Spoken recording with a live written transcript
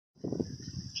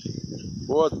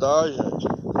Boa tarde, gente.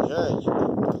 Gente,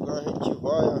 agora a gente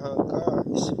vai arrancar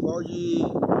esse pau de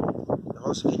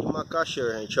rosquinha de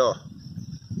macaxeira, gente, ó.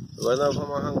 Agora nós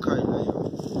vamos arrancar ele aí, ó.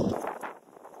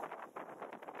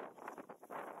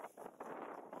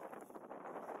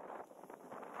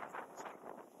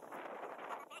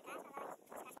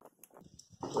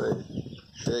 Aí,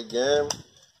 cheguemos,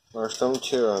 nós estamos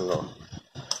tirando, ó.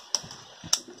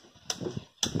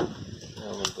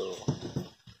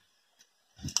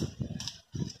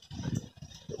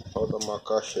 O pau da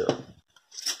macaxeira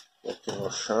aqui no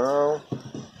chão.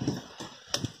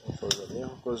 Vamos fazer a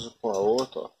mesma coisa com a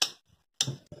outra, ó.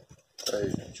 Aí,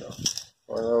 gente, ó.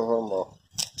 Agora nós vamos, ó,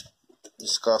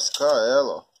 descascar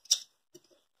ela, ó.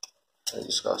 Aí,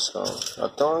 descascando. Já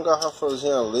tem uma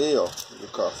garrafazinha ali, ó, de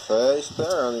café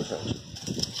esperando, gente.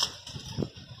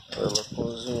 Ela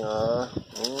cozinhar.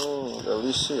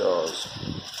 Deliciosa.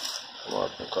 Tomar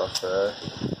com café.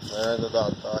 Média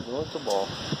da tarde, muito bom.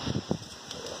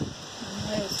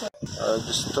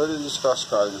 Aí, todas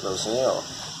descascadas assim, ó.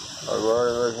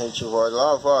 Agora a gente vai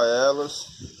lavar elas.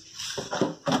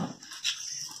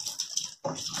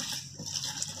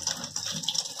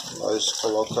 Nós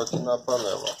colocamos aqui na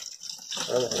panela, ó.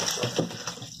 Olha, gente,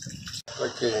 ó.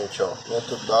 Aqui, gente, ó,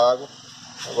 dentro d'água.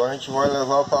 Agora a gente vai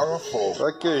levar para o fogo.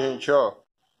 Aqui, gente, ó.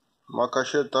 O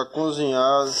macaxeira tá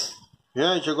cozinhado.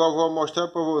 Gente, agora eu vou mostrar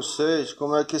para vocês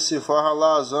como é que se faz a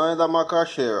lasanha da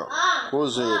macaxeira, ó,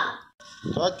 cozida.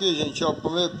 Tá aqui, gente, ó,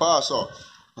 primeiro passo, ó.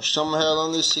 Nós estamos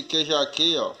relando esse queijo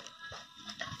aqui, ó.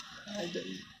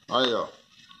 Aí, ó.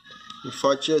 E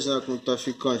fatiazinha como tá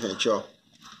ficando, gente, ó.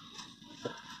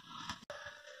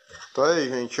 Tá aí,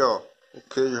 gente, ó. O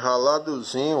queijo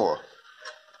raladozinho, ó.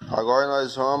 Agora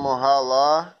nós vamos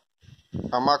ralar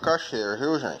a macaxeira,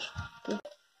 viu, gente?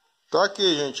 Tá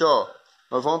aqui, gente, ó.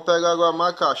 Nós vamos pegar agora a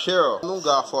macaxeira, ó, num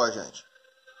garfo, ó, gente.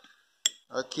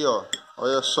 Aqui, ó.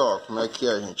 Olha só como é que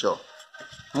é, gente, ó.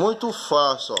 Muito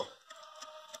fácil, ó,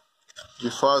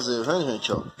 de fazer, vem,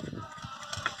 gente, ó.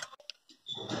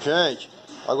 Gente,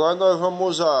 agora nós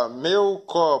vamos usar meio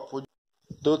copo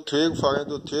do trigo, farinha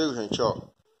do trigo, gente, ó.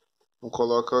 Vamos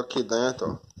colocar aqui dentro,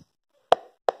 ó.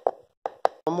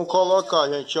 Vamos colocar,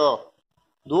 gente, ó,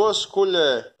 2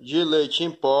 colheres de leite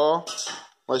em pó.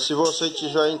 Mas se você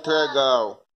tiver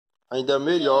integral, ainda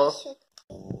melhor.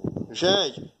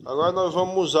 Gente, agora nós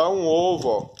vamos usar um ovo,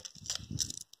 ó.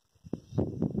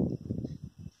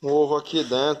 Um ovo aqui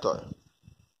dentro, ó.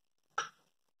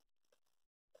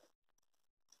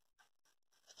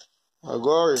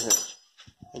 Agora, gente,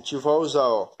 a gente vai usar,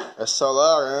 ó, essa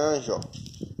laranja, ó,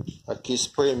 aqui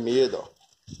espremida, ó.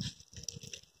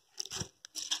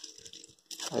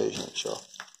 Aí, gente, ó.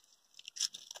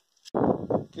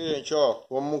 Aqui, gente, ó,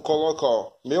 vamos colocar,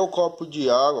 ó, meio copo de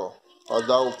água, ó, para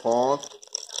dar o ponto.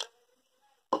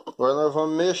 Agora nós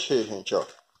vamos mexer, gente, ó.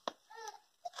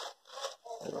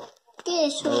 Aí, ó.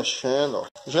 Mexendo, ó.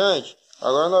 Gente,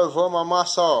 agora nós vamos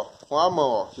amassar, ó, com a mão,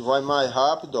 ó, que vai mais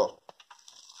rápido, ó.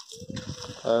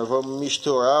 Aí vamos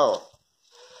misturar, ó,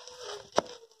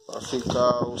 para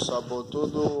ficar o sabor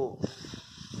tudo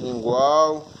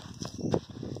igual.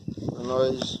 Pra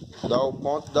nós dar o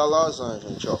ponto da lasanha,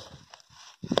 gente, ó.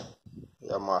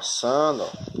 E amassando, ó.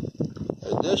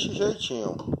 É desse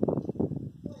jeitinho.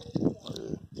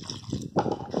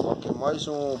 Coloquei mais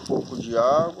um pouco de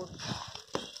água.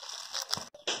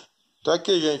 Tá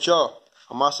aqui, gente, ó.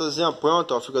 A massazinha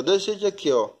pronta, ó. Fica desse jeito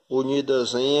aqui, ó.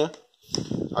 Unidazinha.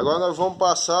 Agora nós vamos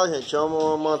passar, gente,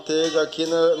 uma manteiga aqui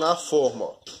na forma,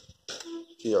 ó.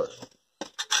 Aqui, ó.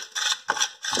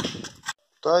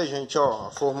 Tá aí, gente, ó.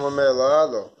 A forma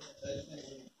melada, ó.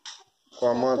 Com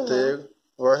a manteiga.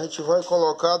 Agora a gente vai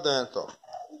colocar dentro, ó.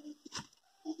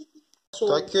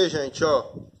 Tá aqui, gente,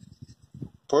 ó.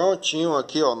 Prontinho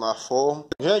aqui, ó, na forma.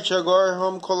 Gente, agora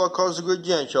vamos colocar os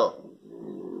ingredientes, ó.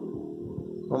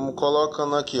 Vamos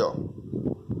colocando aqui, ó.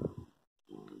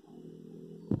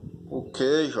 O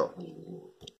queijo, ó.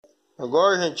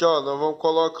 Agora, gente, ó, nós vamos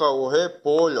colocar o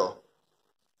repolho, ó.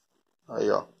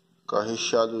 Aí, ó. Fica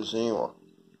recheadozinho, ó.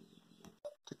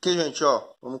 Aqui, gente, ó.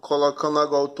 Vamos colocando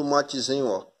agora o tomatezinho,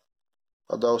 ó.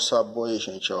 Pra dar o sabor aí,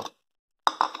 gente, ó.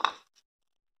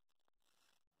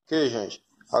 Aqui, gente.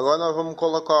 Agora nós vamos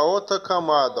colocar outra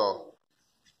camada, ó.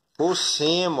 Por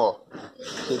cima, ó.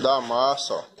 Que dá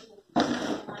massa, ó.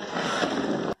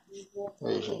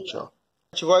 Aí, gente, ó.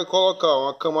 A gente vai colocar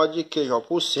uma camada de queijo, ó.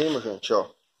 Por cima, gente, ó.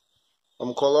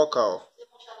 Vamos colocar, ó.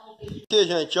 Aqui,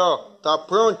 gente, ó. Tá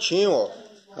prontinho, ó.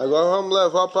 Agora vamos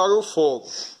levar para o fogo.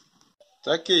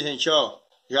 Tá aqui, gente, ó.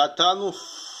 Já tá no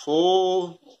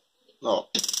forno, ó.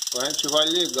 A gente vai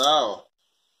ligar, ó.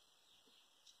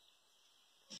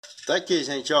 Tá aqui,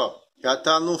 gente, ó. Já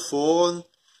tá no forno.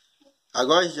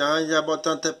 Agora já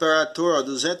botando a temperatura, ó,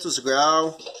 200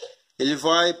 graus. Ele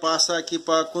vai passar aqui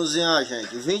para cozinhar,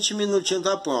 gente. 20 minutinhos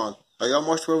tá pronto. Aí eu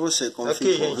mostro para você como aqui,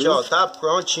 ficou, gente, viu? ó, tá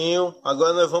prontinho.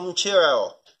 Agora nós vamos tirar,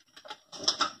 ó.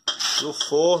 Do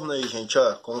forno aí, gente,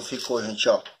 ó. Como ficou, gente,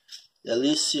 ó.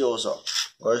 Delicioso, ó.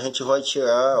 Agora a gente vai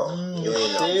tirar, ó.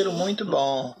 Cheiro muito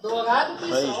bom.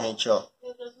 Aí, gente, ó.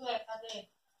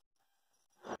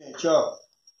 Gente, ó.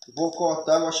 Vou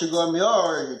cortar, mas chegou a minha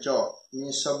hora, gente, ó.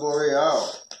 Me saborear,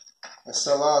 ó.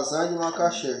 Essa lasanha de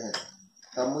macaxeira, gente.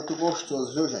 Tá muito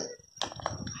gostoso, viu, gente?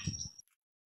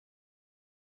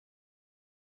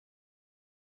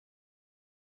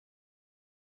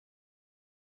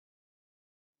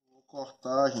 Vou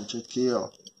cortar, gente, aqui, ó.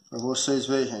 Pra vocês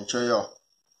verem, gente, aí, ó.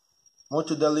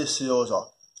 Muito delicioso,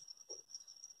 ó.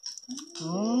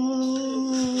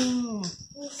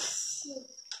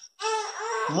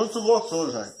 Muito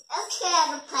gostoso, gente. Eu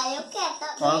quero, pai, eu quero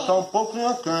também. Ela tá um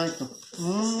pouquinho quente.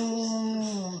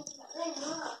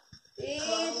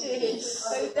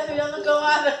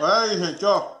 Aí, gente,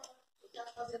 ó.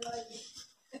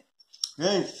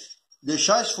 Gente,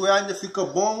 deixar esfriar ainda fica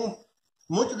bom.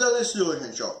 Muito delicioso,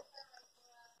 gente, ó.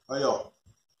 Aí, ó.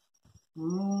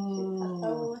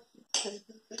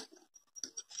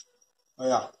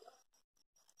 Aí, ó.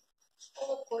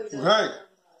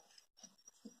 Gente,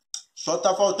 só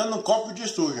tá faltando um copo de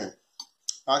suco, gente.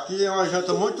 Aqui é uma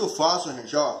janta muito fácil,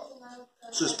 gente, ó.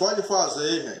 Vocês podem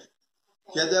fazer, gente.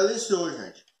 Que é delicioso,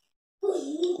 gente.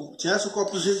 Tivesse um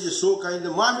copozinho de suco ainda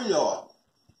mais melhor.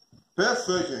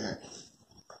 Perfeito, gente.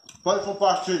 Pode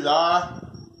compartilhar.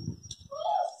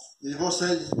 E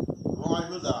vocês vão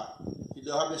ajudar. Que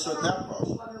Deus abençoe até a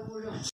próxima.